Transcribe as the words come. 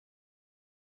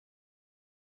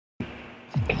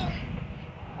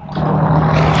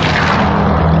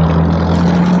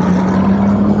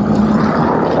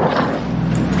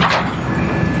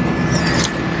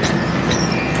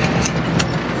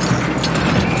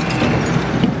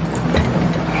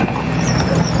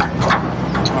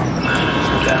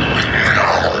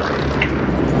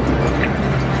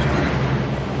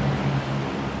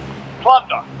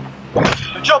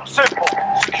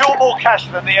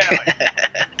the enemy.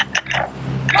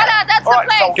 Voila, that's Alright, the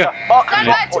place! soldier. Mark Stand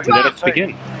the by to point. drop. Let us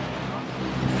begin.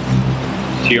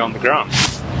 See you on the ground.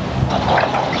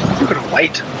 You're gonna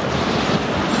wait.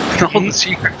 That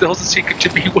was the secret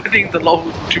to me winning the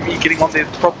low, to me getting on there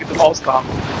probably the last time.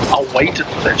 I waited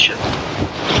for that shit.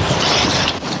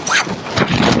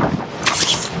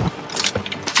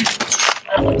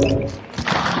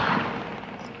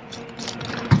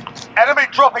 Enemy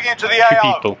dropping into the Two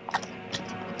AO. people.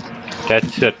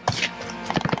 That's it.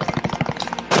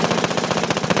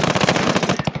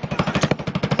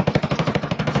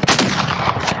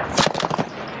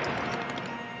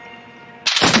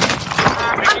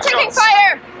 I'm taking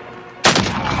fire!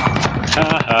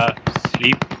 Haha,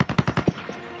 sleep.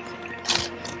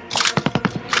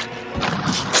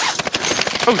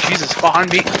 Oh Jesus,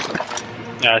 behind me.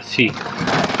 See.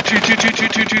 Two.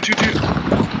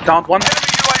 Down one. Enemy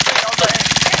UAV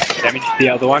overhead. Damage the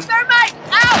other one. Thermite!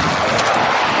 Out!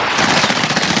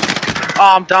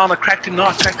 Oh, I'm down. I cracked him. No,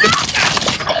 I cracked him.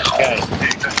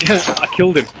 Okay. I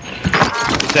killed him.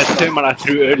 It's that thermite I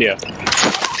threw earlier.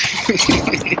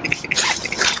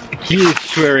 He is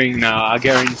swearing now, I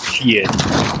guarantee it.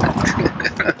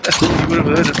 You would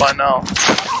have heard it by now.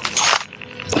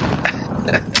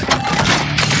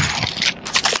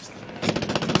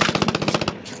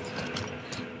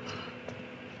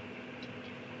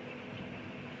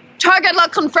 Target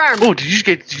lock confirmed. Oh, did you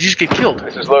just get killed?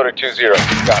 This is loader 2-0.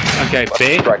 Got it. Okay, Let's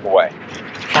Bear, strike away.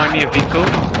 find me a vehicle.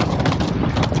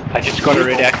 I just got a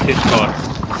red access card.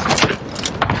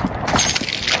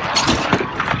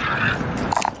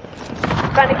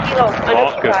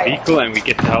 Mark a vehicle and we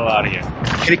get the hell out of here.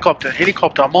 Helicopter,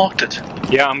 I marked it.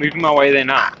 Yeah, I'm moving my way there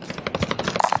now.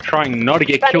 Trying not to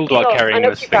get killed while carrying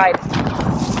this thing.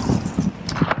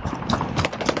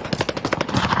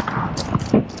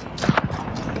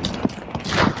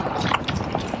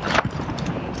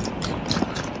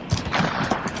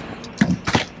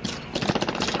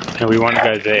 And we want to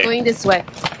go there. Going this way.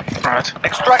 Right.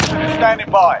 Extraction is standing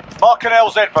by. Mark an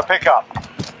LZ for pickup.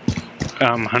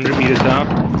 100 meters out.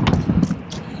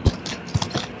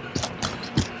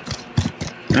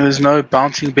 There's no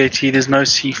bouncing Betty, there's no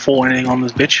C4 or anything on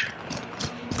this bitch.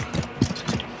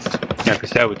 Yeah,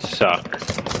 because that would suck.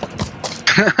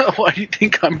 Why do you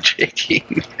think I'm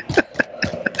checking?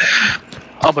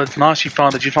 Oh, but it's nice you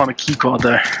found a key card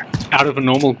there. Out of a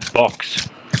normal box.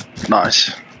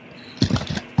 Nice.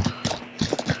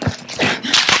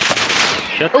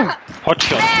 Shut up. Hot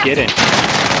shot, get in.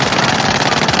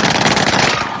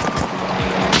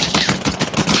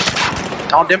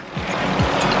 Found him.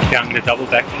 Okay, I'm going to double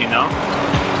back to you now.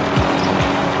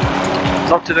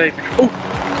 Not today. Oh,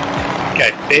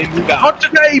 Okay, there, move out. not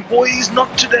today, boys.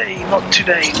 Not today. Not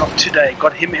today. Not today.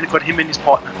 Got him and his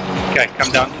partner. Okay,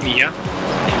 come down to me here.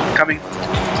 Coming.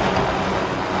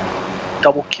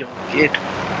 Double kill. Get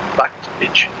fucked,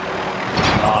 bitch.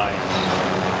 Nice.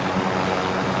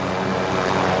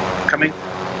 Coming.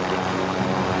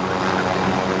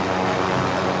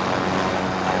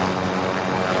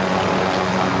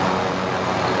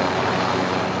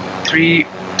 Three,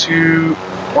 two,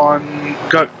 one,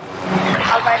 go.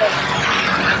 I'll ride it.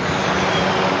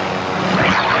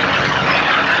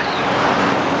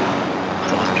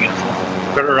 That was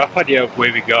beautiful. Got a rough idea of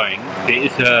where we're going. There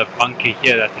is a bunker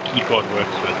here that the keyboard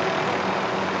works with.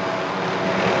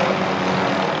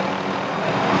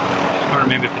 I can't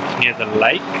remember if it's near the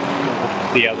lake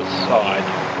or the other side.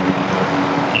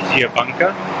 You see a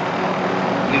bunker?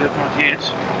 Neither not yet.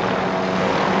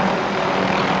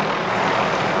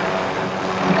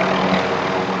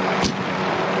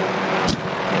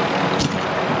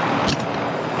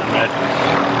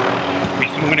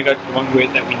 We're going to go to the one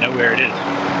that we know where it is.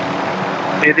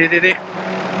 There.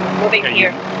 Moving Okay,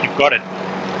 here. you've got it.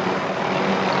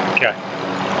 Okay.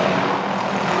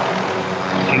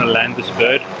 I'm going to land this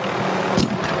bird.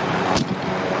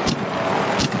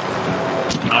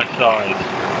 Nice size.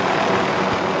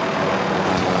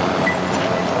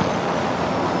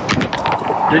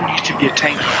 Didn't used to be a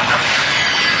tank.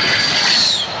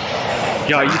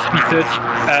 Yeah, I used to be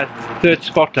third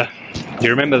spotter. Do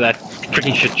you remember that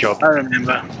freaking shit job? I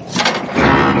remember.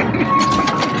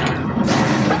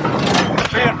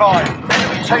 Be advised.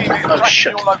 Enemy team is Oh tracking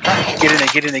shit. your location. Get in there,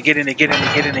 get in there, get in there, get in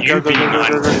there, get in there. Go, You go, being go,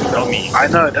 go, go, nice, go. not me. I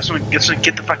know, that's what gets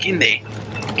get the fuck in there.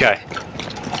 Okay.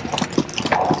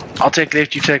 I'll take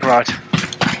left, you take right.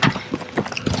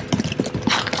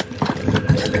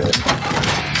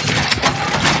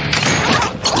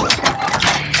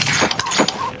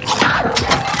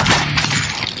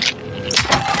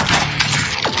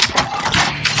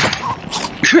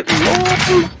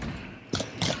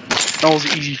 That was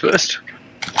easy first.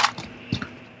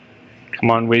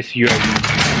 Come on, where's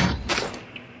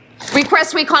UAV?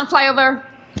 Request recon flyover.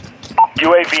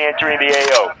 UAV entering the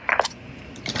AO.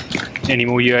 Any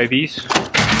more UAVs?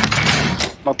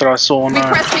 Not that I saw, no.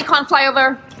 Request recon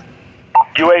flyover.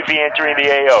 UAV entering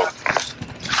the AO.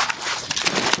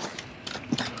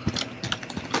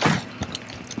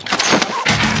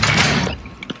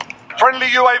 Friendly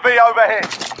UAV overhead.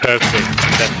 Perfect.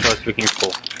 That's what I was looking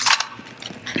for.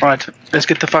 Right, let's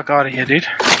get the fuck out of here, dude.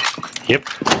 Yep.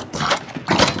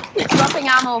 Dropping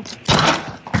ammo.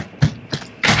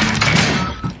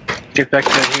 Get back to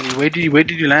that heli. Where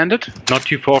did you land it? Not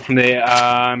too far from there.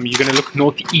 You're gonna look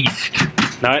northeast.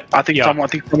 No? I think yeah. someone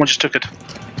just took it.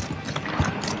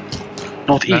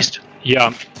 Northeast.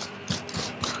 Yeah.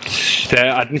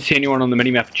 I didn't see anyone on the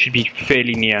minimap. It should be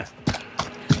fairly near.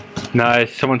 No,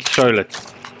 someone stole it.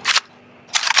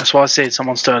 That's why I said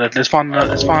someone stole it. Let's find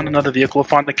another vehicle.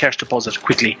 Find the cash deposit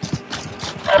quickly.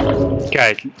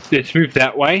 Okay, let's move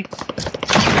that way.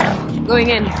 Going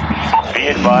in. Be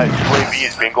advised, UAV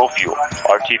is bingo fuel.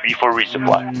 RTB for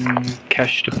resupply.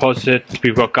 Cash deposit.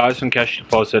 We've got guys on cash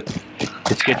deposit.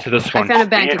 Let's get to this I one. found a Be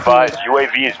bank. advised,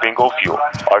 UAV is bingo fuel.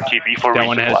 RTB for That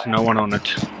one has resupply. no one on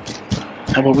it.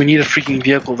 Oh, but we need a freaking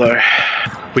vehicle though.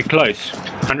 We're close.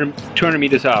 200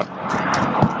 meters out.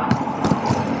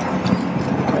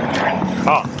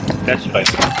 Ah, that's close.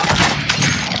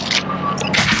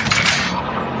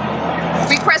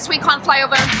 Request recon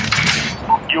flyover.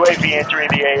 UAV entering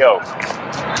the AO.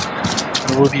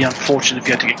 It would be unfortunate if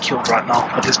you had to get killed right now,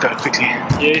 but let's go quickly.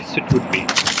 Yes, it would be.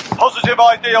 Positive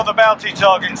ID on the bounty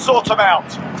target. Sort them out.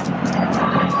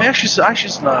 No, I was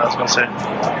gonna say.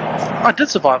 I did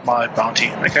survive my bounty.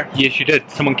 Okay. Yes, you did.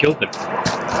 Someone killed them.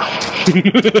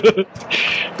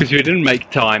 Because we didn't make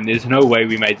time. There's no way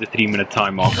we made the 3-minute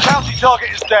time mark. Bounty target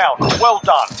is down. Well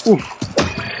done. Oof.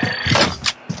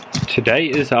 Today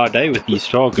is our day with these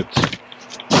targets.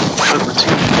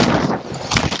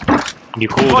 You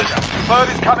called Roger. it. Bird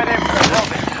is coming in for the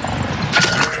building.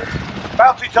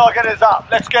 Bounty target is up.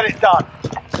 Let's get it done.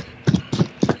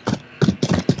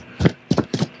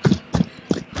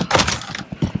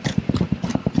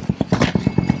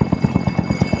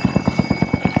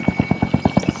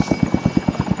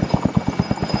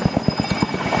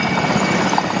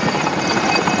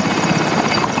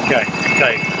 Okay,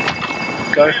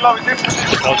 Go. Kilo is in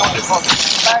position.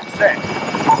 Back set.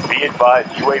 Be advised,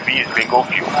 UAV is bingo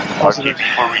fuel. Positive.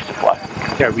 RTB for resupply.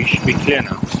 okay, we should be clear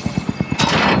now.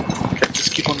 Okay,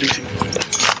 just keep on looting. Not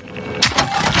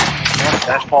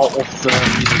that far off the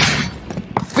meters.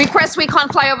 Request recon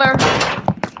flyover.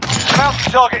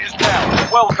 Bounty target is down.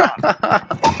 Well done.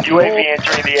 UAV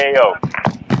entering the AO.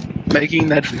 Making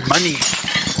that money.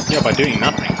 Yeah, by doing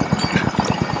nothing.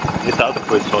 Let the other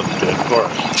person do it for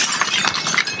us.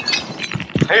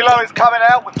 Hilo is coming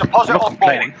out with deposit I'm not on board.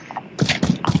 complaining.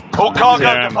 All cargo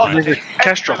Yeah, deposit. there's a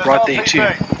cash drop right there too.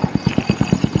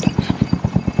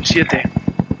 See it there.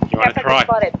 You want to try?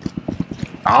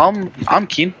 I'm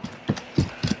keen.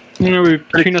 You know,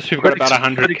 between us we've got about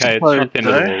 100k. It's not the end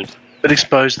of the world. Bit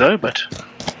exposed though, but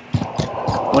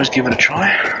always give it a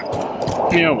try.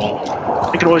 Yeah, well.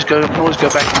 We can always go back and pull in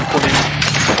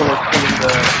the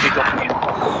big off again.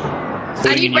 I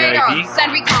need radar. UAV.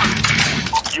 Send recon.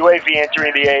 UAV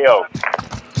entering the AO.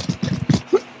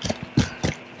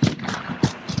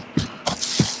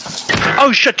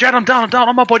 Oh shit, Jad, I'm down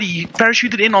on my body. He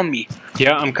parachuted in on me.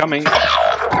 Yeah, I'm coming.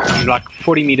 I'm like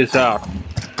 40 meters out.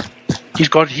 He's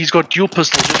got dual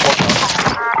pistols. Just watch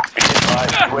out. Be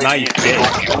advised, UAV Nice, is bingo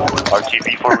fuel.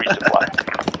 RTB for resupply.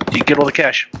 Do you get all the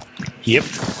cash? Yep.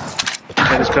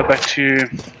 Okay, let's go back to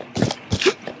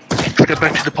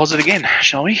deposit again,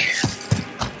 shall we?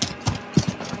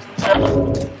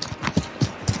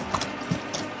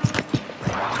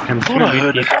 I'm thought I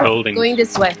heard these it. buildings. Going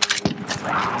this way.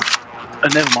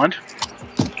 Never mind.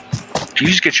 Did you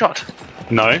just get shot?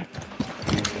 No.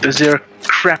 Is there a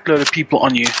crap load of people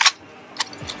on you?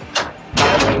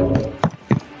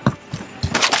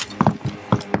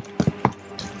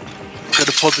 Go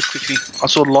deposit quickly. I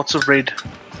saw lots of red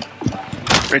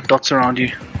dots around you.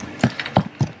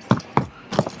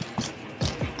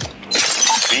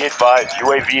 Be advised,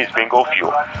 UAV is bingo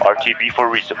fuel. RTB for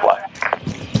resupply.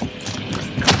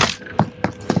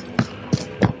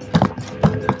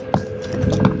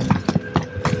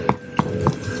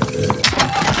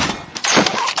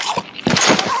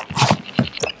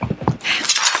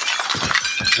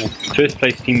 First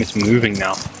place team is moving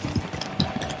now.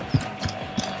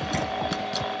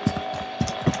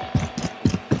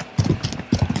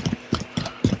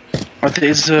 But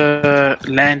there's a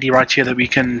landy right here that we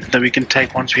can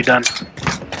take once we're done.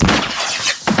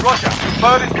 Roger.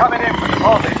 Bird is coming in for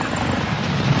deposit.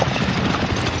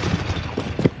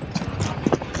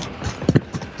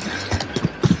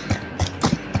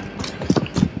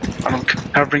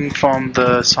 Covering from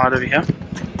the side over here.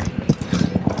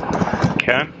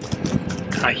 Okay.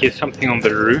 I hear something on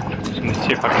the roof. Just gonna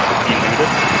see if I can quickly loot it.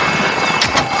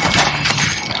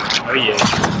 Oh yeah.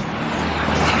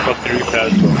 Got the roof as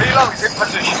well. Reload is in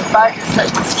position. Bag is set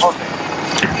for deposit.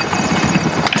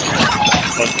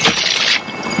 What's this?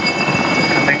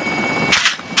 Coming.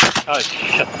 Oh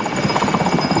shit.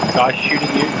 Guy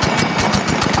shooting you.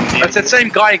 That's that same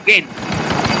guy again.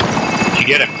 Did you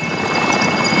get him?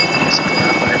 Yes,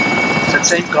 it's that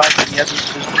same guy again. He has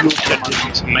his blue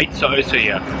His mates are also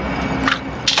here.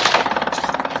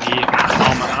 Need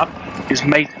armor up. His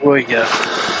mates were here.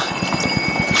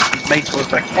 His mates were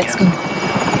back here. Let's go.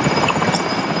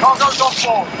 Cargo's on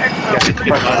board. Yeah, Exfil get the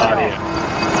fuck out of here.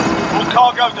 All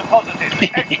cargo deposited.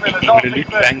 Exfil is I'm gonna loot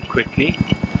RTB. bank quickly.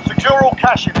 Secure all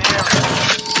cash in the area.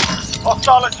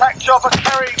 Hostile attack chopper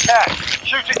carrying cash.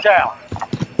 Shoot it down.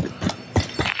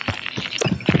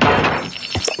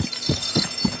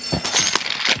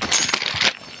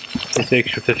 There's the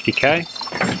extra 50k.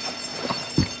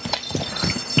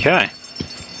 Okay.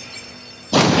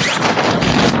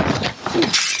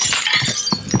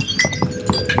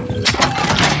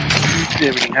 Looted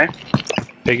everything, eh?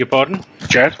 Beg your pardon?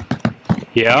 Jared?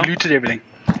 Yeah. You looted everything.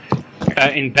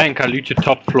 In bank, I looted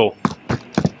top floor.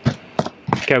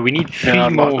 Okay, we need three Yeah,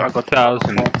 more I got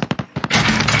 1,000.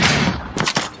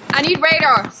 I need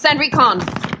radar. Send recon.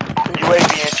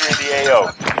 UAV entering the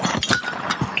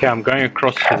AO. Okay, I'm going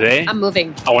across to there. I'm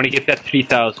moving. I want to get that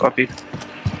 3,000. Copied.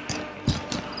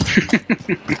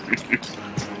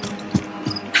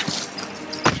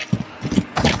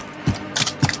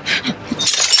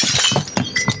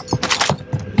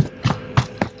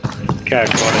 Okay, I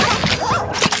got it.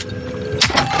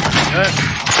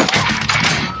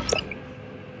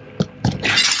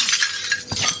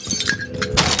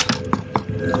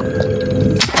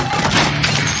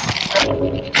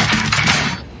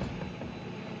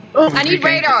 I need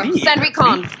radar. Send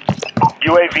recon.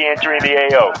 UAV entering the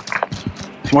AO.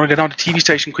 You want to go down to TV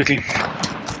station quickly?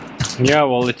 Yeah,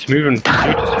 well, let's move and loot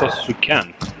as fast as we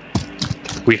can.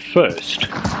 We first.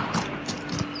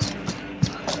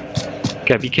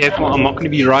 Okay, be careful. I'm not going to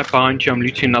be right behind you. I'm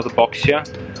looting another box here.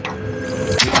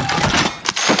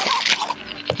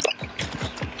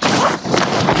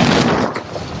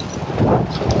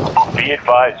 Be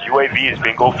advised, UAV is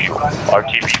bingo fuel.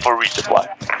 RTB for resupply.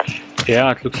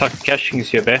 Yeah, it looks like the caching is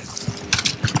here, Beth.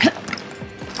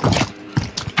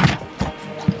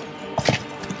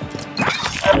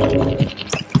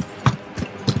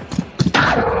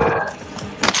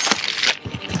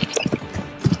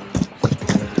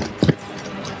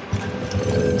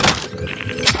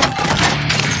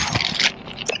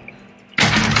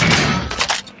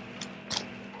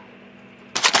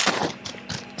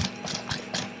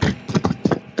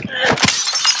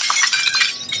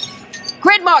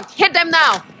 Grid mark. Hit them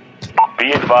now.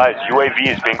 Be advised, UAV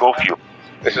is bingo fuel.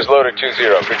 This is Loader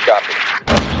 2-0. Good copy.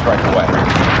 Strike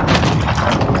away.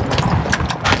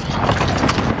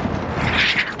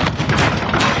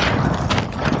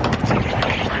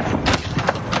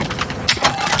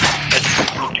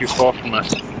 That's not too far from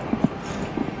us.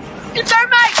 It's their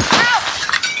mate. Help!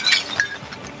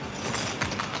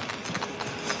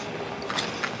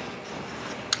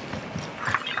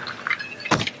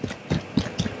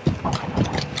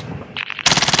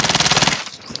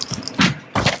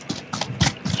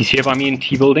 He's here by me in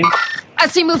T building. I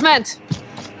see movement.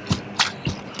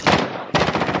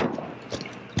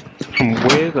 From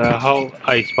where the hell?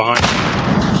 Oh, he's behind.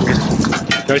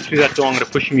 Go through that door. I'm going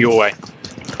to push him your way.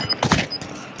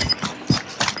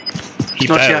 He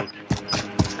Not bailed. yet.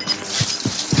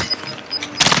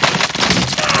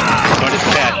 Got his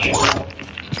cash.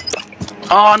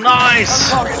 Oh, nice!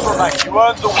 Target remain. You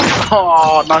earned the win.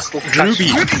 Oh, nice little touch.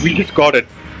 Ruby, we just got it.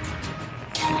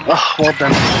 Oh, well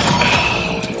done.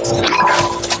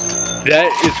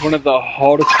 That is one of the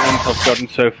hardest ones I've gotten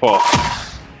so far.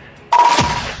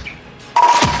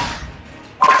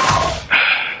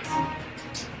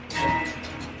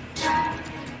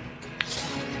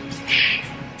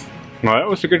 Well, that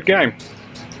was a good game.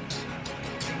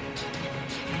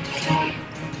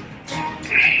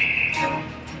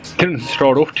 Didn't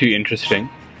start off too interesting.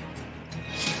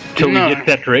 Till No. we get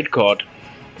that red card.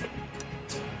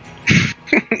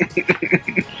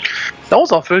 That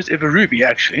was our first ever Ruby,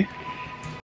 actually.